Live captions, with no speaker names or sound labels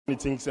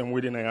things and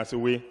waiting and as a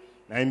way,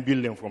 I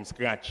build them from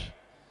scratch.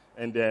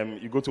 And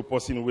you go to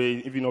person way,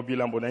 if you not build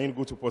them, but then you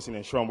go to person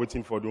and show I'm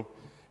waiting for you,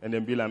 and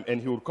then build them.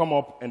 And he would come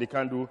up and they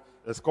can do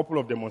a couple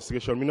of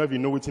demonstrations. We not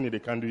even know what they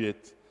can do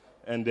yet.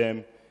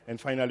 And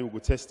finally we go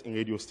test in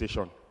radio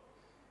station.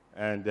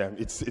 And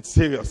it's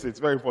serious, it's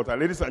very important.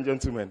 Ladies and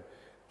gentlemen,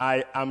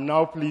 I am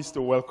now pleased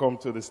to welcome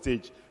to the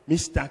stage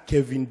Mr.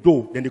 Kelvin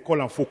Doe. Then they call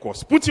him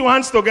Focus. Put your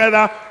hands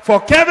together for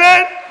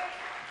Kelvin.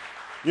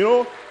 You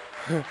know,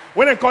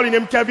 when I call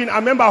him Kelvin, I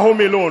remember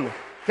Home Alone.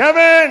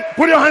 Kelvin,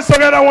 put your hands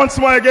together once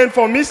more again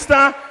for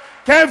Mr.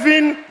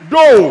 Kelvin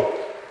Doe,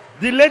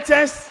 the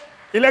latest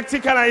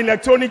electrical and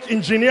electronic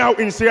engineer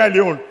in Sierra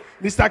Leone.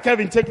 Mr.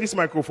 Kelvin, take this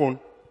microphone.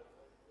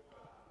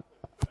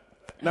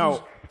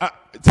 Now,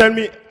 tell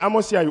me, how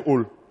much are you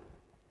old?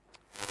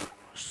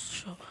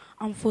 Sure.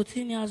 I'm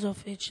 14 years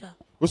of age, sir.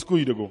 What school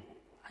you go?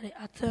 I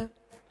attend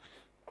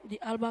the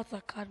Albert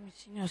Academy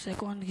Senior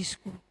Secondary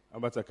School.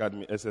 Albert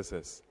Academy,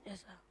 SSS. Yes,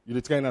 sir. You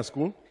did train at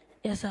school?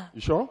 Yes, sir.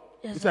 You sure?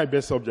 Yes, What's sir. your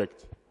best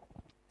subject?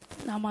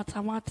 Now,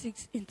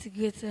 mathematics,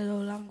 integrated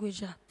or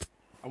language.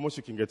 How much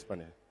you can get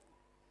panel?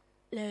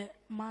 Le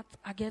math,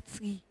 I get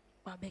 3.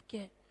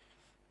 Babeke.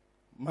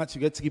 Math,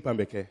 you get 3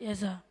 pambeke? Yes,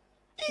 sir.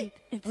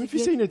 If you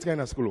say you need train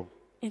at school?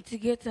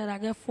 Integrated, I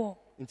get 4.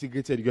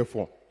 Integrated, you get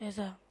 4. Yes,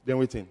 sir. Then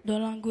waiting. The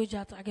language,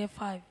 I get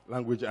 5.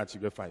 Language arts,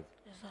 you get 5.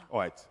 Yes, sir. All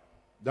right.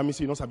 That means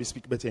you know how to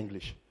speak better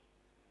English.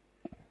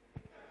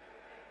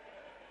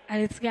 I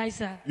did try,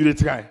 sir. You did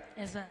try?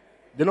 Yes, sir.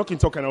 They're not in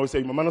talk and I will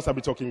say, Mama knows how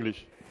to talk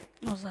English.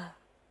 No, sir.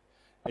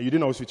 And you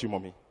didn't always with your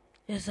mommy?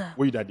 Yes, sir.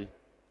 Where you daddy?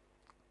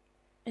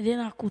 And then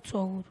I could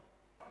talk.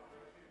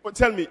 But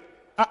tell me,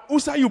 who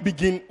say you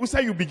begin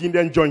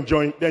then join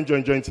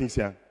things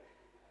here?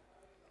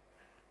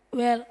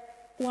 Well,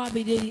 when I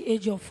be the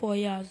age of 4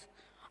 years,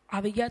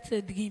 I began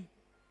a dream.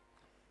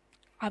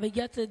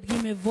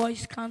 A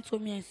voice come to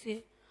me and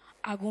say,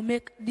 I go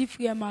make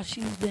different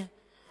machines then,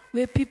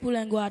 where people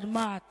and go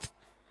admire.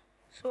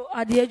 So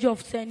at the age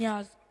of 10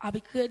 years, I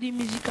be creating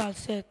musical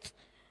set.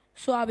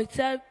 So I be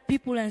tell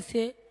people and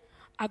say,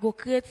 I go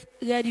create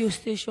radio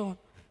station.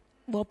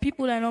 But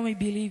people and not me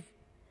believe.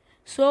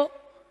 So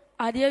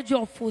at the age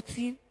of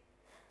 14,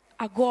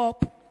 I go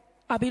up.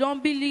 I be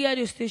don't build the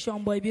radio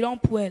station, but I be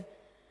don't well.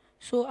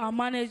 So I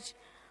manage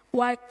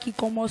why I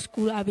come out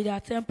school. I be the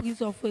attend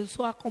Prince of Wales.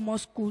 So I come out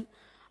school.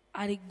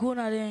 I go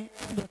na the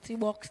dirty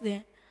box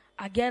there.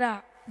 I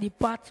get the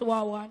parts what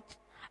I want.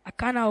 I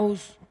kind of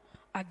house.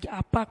 I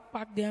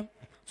pack them.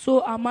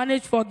 So I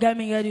manage for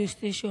gaming radio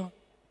station.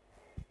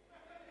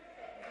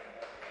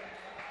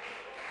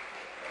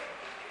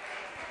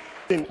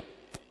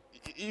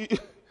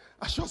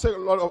 I should say a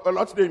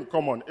lot today in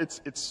common.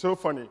 It's so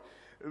funny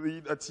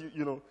that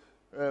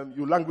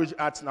you language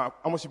arts now.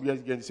 How much you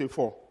get? You say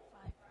 4. 5.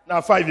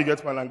 Now 5 you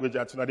get my language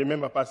arts. Now the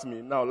member pass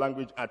me now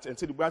language arts and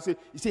say the boy say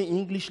he say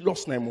English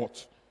lost my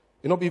mouth.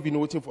 You not even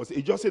waiting for.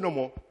 He just say no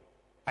more.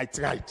 I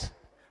tried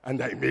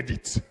and I made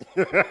it.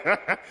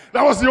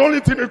 That was the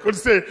only thing he could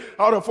say.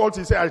 Out of all,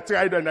 he said I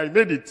tried and I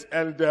made it.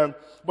 And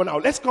but now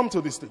let's come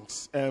to these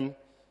things.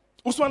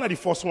 Who's one of the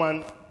first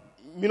one?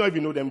 Me not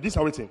even know them. This is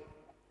everything.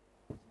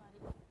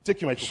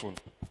 Take your microphone.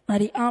 Now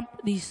the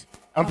amp this.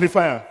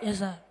 Amplifier. Yes,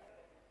 sir.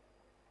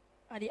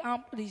 Now the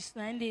amp this.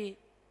 Now they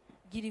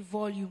give the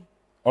volume.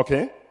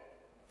 Okay.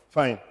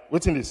 Fine.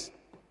 What's in this?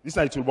 This is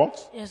a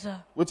toolbox? Yes,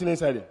 sir. What's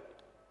inside it?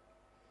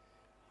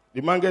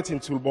 The man gets in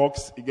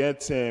toolbox. He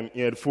gets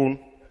earphone.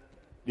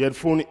 The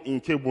headphone in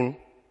cable.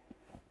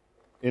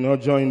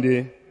 Join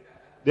the.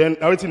 Then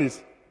everything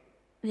is.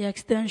 The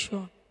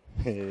extension.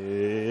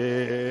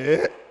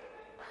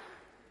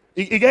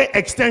 He get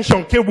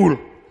extension cable.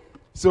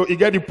 So he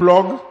get the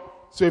plug.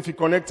 So if you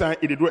connect it,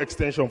 it do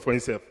extension for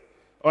himself.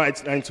 All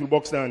right, now in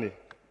toolbox down there.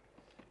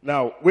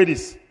 Now, wait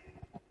this.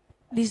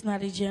 This is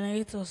not the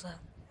generator, sir.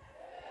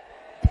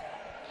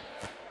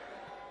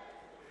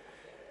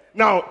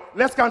 Now,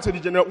 let's come to the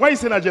generator. Why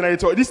is it a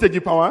generator? This take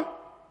the power?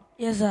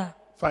 Yes, sir.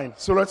 Fine.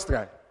 So let's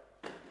try.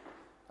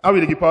 I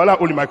will give power. I'll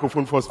hold the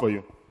microphone first for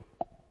you.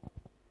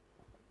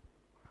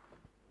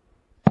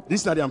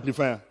 This is not the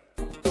amplifier.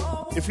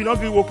 If you not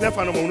be woke left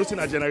and no more, not in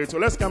a generator.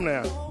 Let's come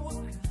now.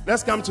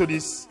 Let's come to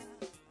this.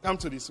 Come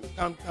to this.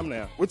 Come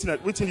now. What's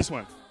in this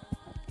one?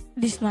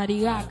 This is not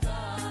the rack.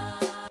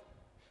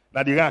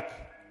 Now the rack.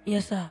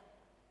 Yes, sir.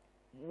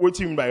 What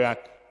do you mean by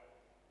rack?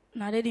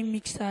 Now they the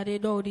mixer, they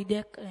do the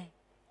deck.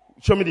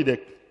 Show me the deck.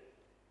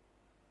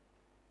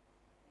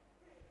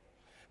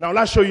 Now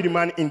let's show you the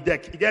man in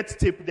deck. You get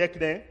tape deck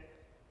there.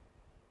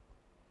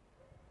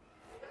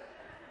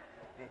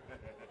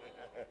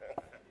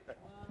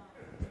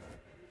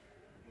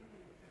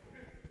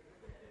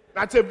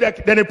 Now tape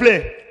deck, then they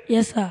play.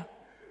 Yes, sir.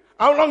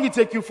 How long it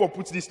take you for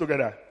put this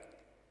together?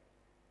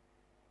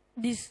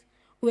 This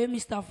way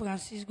Mr.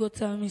 Francis go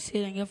tell me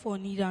say they get for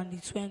need on the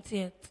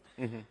 20th.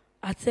 Mm-hmm.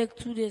 I take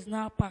 2 days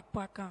now pack.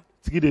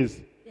 3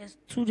 days? Yes,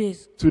 2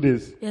 days. 2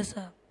 days? Yes,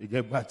 sir. You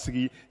get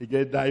battery, you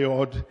get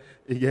diode,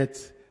 you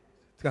get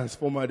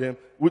transformer them.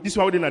 With this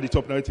one at the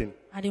top now, At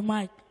the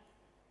mic.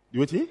 The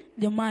what?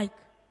 The mic.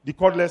 The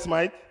cordless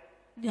mic?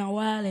 They are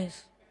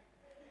wireless.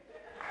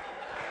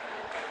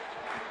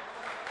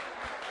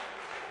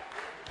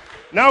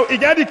 Now, you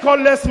get the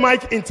cordless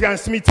mic in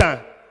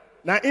transmitter.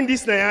 Now, in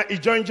this, you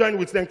join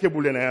with them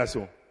cable in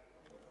so.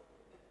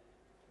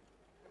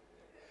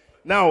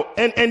 Now,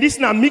 and this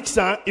now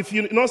mixer, if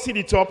you don't see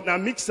the top, now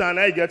mixer,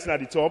 now you get at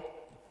the top.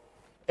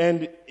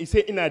 And you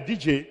say in a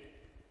DJ,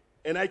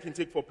 and I can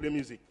take for play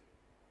music.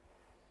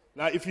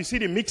 Now, if you see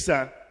the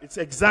mixer, it's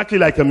exactly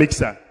like a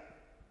mixer.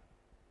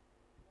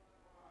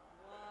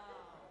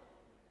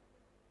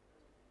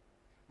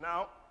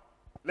 Now,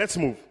 let's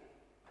move.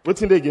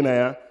 What's in the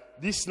again?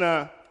 This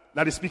now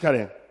the speaker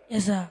there.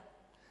 Yes, sir.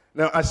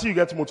 Now, I see you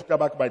get motorcar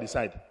back by the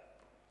side.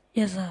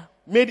 Yes, sir.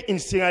 Made in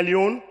Sierra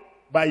Leone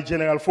by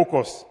General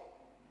Focus.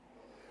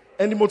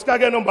 And the motorcar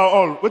get number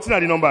all. What's the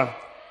number?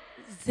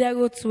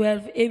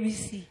 012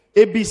 ABC.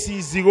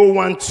 ABC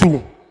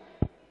 012.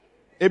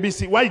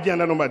 ABC, why you get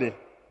that number there?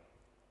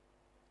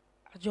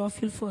 I just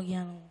feel for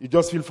Ghana. You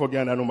just feel for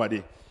Ghana number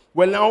there.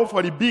 Well, now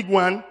for the big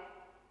one,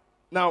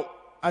 now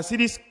I see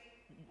this.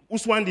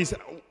 Who's one this?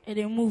 And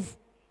they move.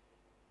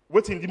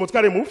 What's in the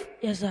motorcar? They move?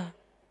 Yes, sir.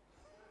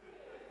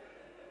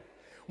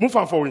 Move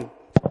on for me.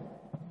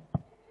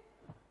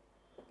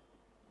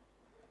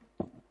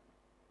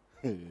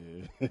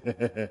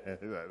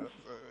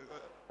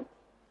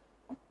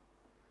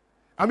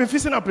 I mean,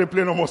 fixing up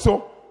play no more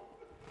so.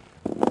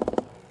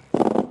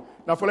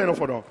 Now follow enough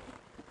for them.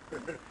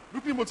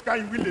 Look at what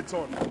kind will it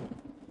on.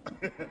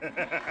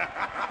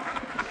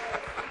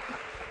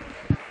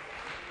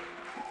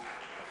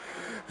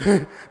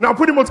 Now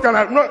put the motor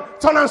no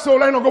turn and so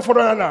line no go for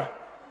the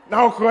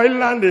now cry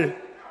land.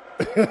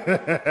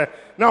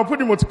 Now put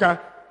the motor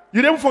car.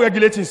 You never for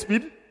regulating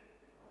speed.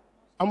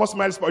 I must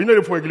miles per. You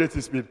know for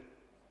regulating speed.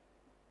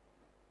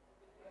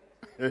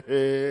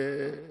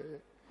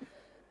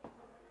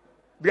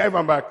 Drive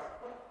and back.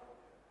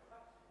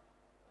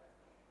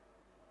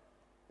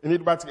 You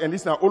need battery, and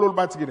this now all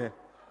battery there.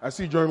 I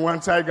see you join one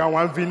Tiger,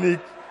 one Vinic.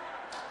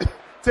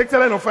 Take the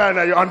line of fire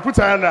now and put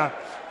her under.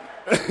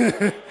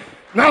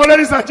 Now,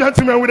 ladies and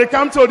gentlemen, we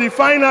come to the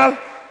final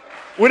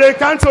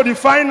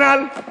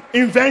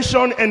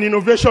invention and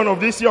innovation of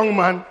this young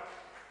man,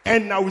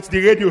 and now it's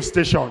the radio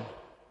station.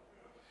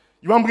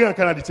 You want to bring a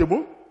can at the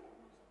table?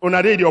 On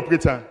a the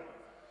operator.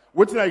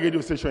 What's the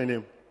radio station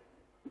name?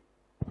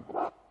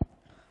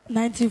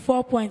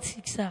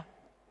 94.6, sir.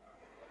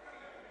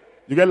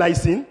 You get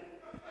license?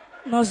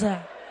 No,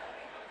 sir.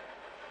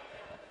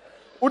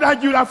 Who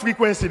that you that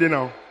frequency there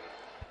now?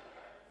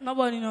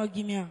 Nobody know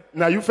give me.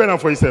 Now you fell down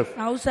for yourself.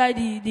 Now outside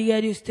the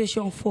radio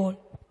station fall.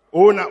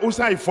 Oh, now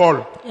outside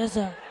fall. Yes,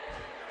 sir.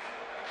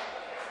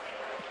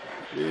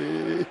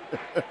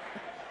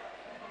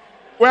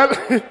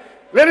 Well,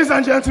 ladies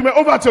and gentlemen,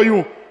 over to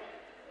you.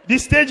 The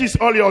stage is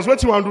all yours.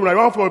 What you want to do? I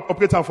want for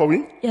operator for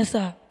me. Yes,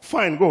 sir.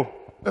 Fine, go.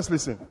 Let's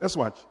listen. Let's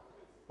watch.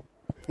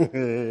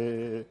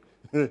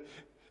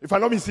 If I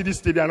don't see this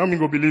stage, I don't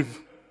go believe.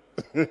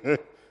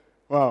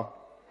 Wow.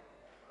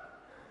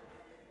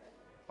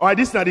 All right,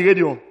 this is not the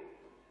radio.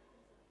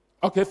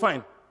 Okay,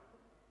 fine.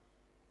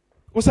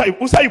 Who's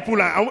you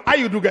pull on? How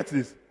you do get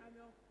this?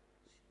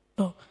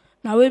 Oh,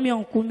 now when me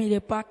uncle me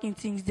the parking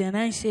things, then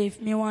I say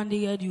if me want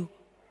the radio.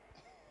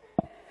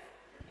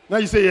 Now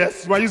you say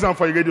yes. You want to use them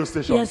for a radio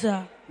station? Yes,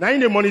 sir. Now in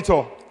the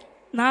monitor.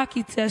 Now I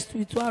can test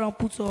with what I don't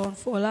put on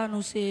for. I no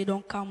say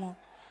don't come on.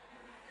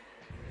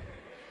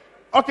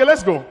 Okay,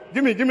 let's go.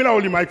 Give me that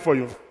only mic for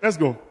you. Let's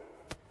go.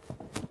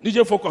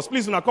 DJ focus.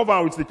 Please do not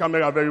cover with the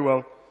camera very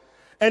well.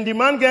 And the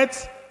man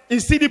gets in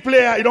CD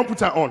player, he don't put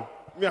her on.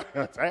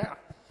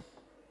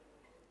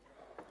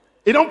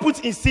 He don't put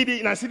in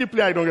a CD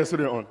player, he don't get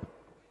studio on.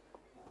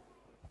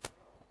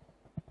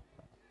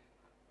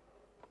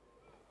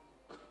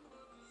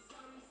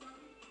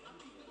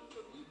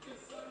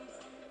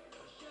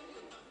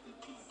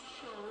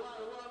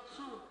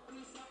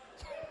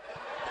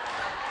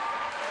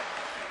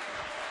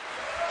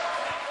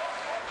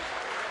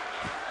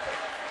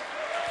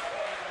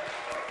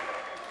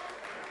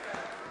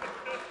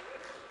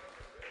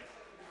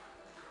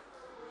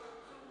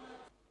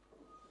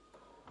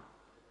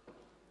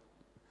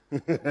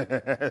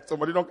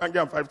 Somebody don't can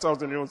get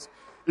 5,000 euros.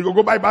 You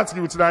go buy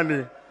battery with that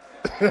name.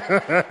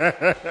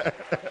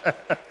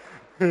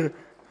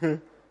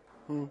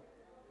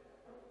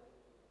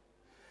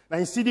 Now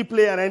in CD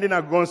player and then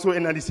I go so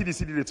and the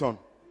CD return.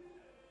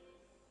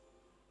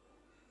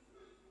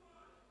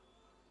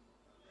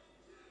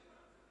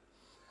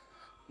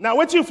 Now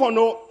what you for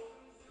know?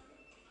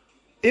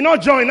 You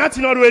not join, not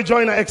in other way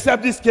join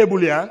except this cable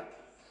here.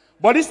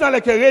 But it's not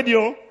like a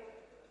radio.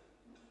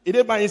 It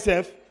ain't by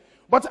itself.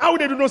 But how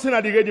they do not send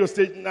at the radio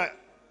station?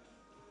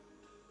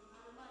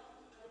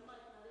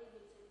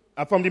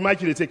 From the mic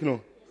they take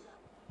no.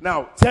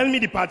 Now tell me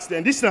the parts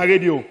then. This is a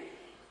radio.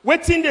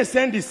 Waiting they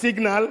send the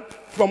signal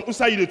from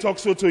Usa you talk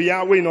so to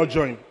ya where you not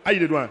join. How you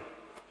did one?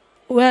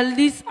 Well,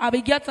 this I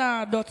be get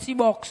a .c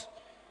box.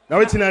 Now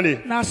waiting on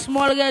it. Now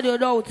small radio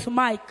door with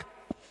mic.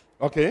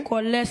 Okay.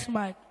 Call less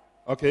mic.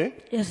 Okay.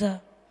 Yes, sir.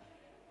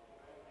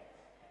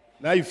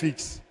 Now you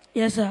fix.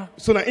 Yes, sir.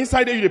 So now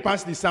inside there you dey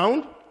pass the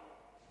sound.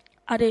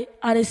 I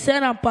dey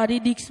send am per the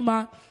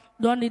Dixman.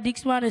 Don the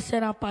Dixman dey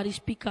send am per the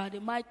speaker. The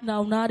mic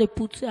now they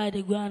put side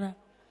the ground.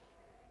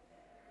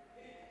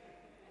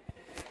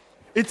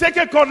 He take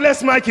a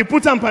cordless mic, he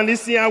put am on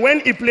this here. When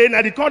he play,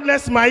 now the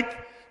cordless mic,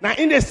 now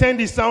in they send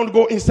the sound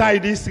go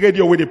inside this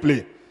radio where they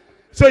play.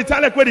 So it's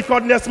like where the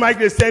cordless mic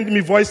they send me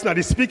voice now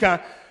the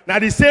speaker. Now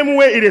the same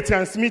way it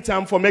transmit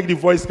them for make the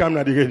voice come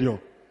now the radio.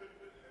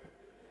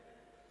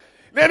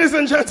 Ladies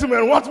and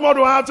gentlemen, what more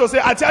do I have to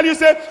say? I tell you,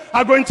 say,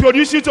 I'm going to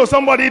introduce you to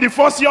somebody, the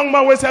first young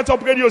man who set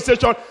up radio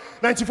station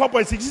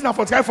 94.6. This is not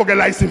for try for get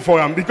license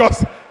for him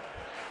because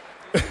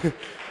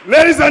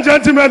ladies and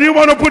gentlemen, you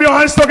want to put your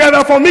hands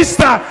together for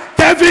Mr.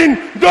 Kelvin.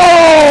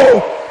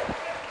 Go!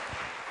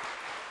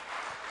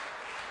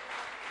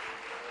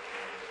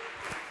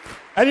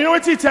 And you know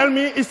what he tell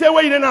me? He said,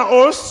 "Where you then a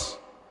host?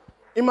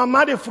 In my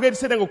mother afraid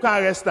say they go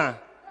can arrest her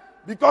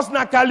because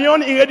na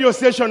Leone in radio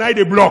station I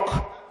dey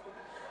block.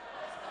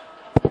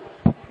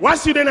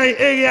 Once you then in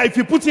area, if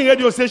you put in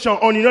radio station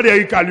on, you know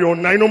they are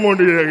Leone. Now you know more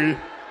the area.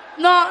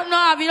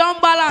 No, we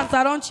don't balance.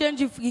 I don't change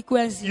the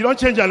frequency. You don't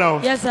change it now?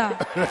 Yes, sir.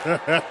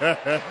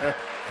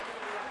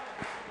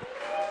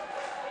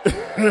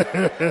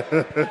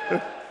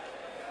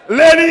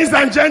 Ladies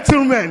and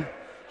gentlemen,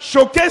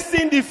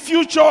 showcasing the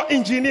future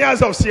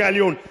engineers of Sierra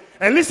Leone.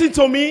 And listen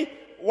to me,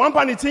 one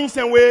funny thing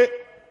same way,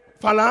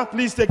 Fala,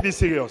 please take this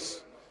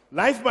serious.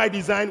 Life by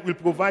Design will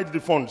provide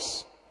the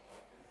funds.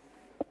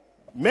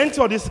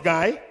 Mentor this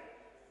guy.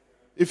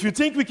 If you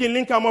think we can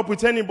link him up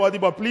with anybody,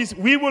 but please,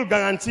 we will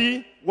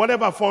guarantee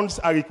whatever funds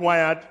are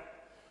required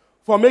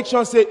for make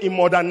sure say he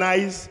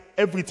modernize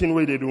everything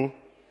where they do,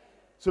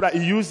 so that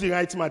he use the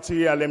right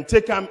material and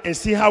take them and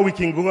see how we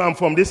can grow them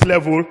from this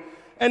level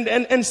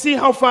and see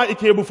how far he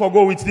can able to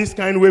go with this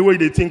kind of way where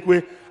they think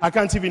way. I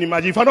can't even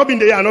imagine. If I not been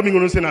there, I'm not going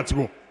to say that to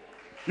go.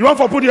 You want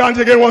to put your hands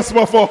again once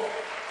more for?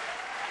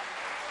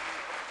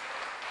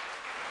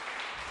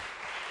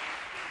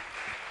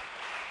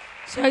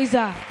 Sorry,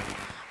 sir.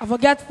 I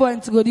forget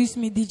point to go this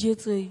me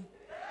DJ to you.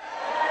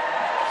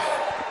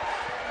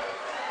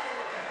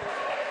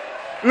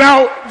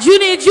 Now,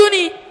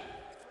 Junie.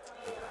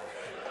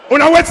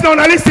 Una wait now,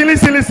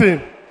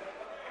 listen.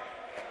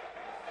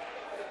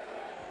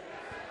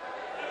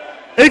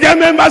 You get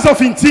members of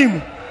in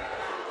team.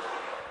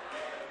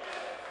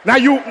 Now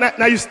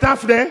you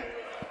staff there.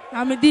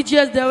 I'm a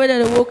DJs the way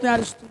that they work now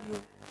the studio.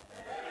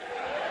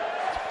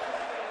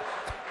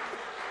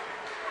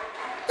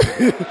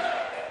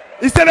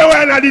 Instead of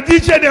when the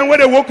DJ then where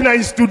they work now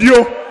in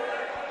studio,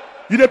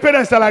 you dey pay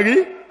them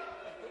salary?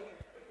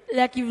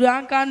 Like if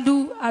I can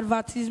do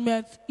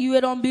advertisements, you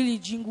don't build a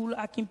jingle,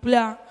 I can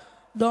play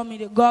don't me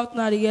the go out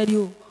na the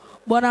radio.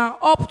 But now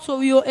up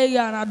to your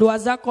area and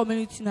Dwazark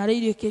community na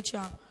radio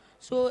kitchen.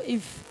 So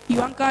if you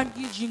can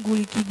give jingle,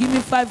 you can give me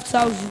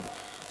 5,000.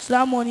 So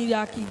that money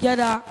that I can get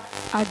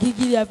I give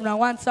you now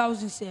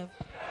 1,000 self.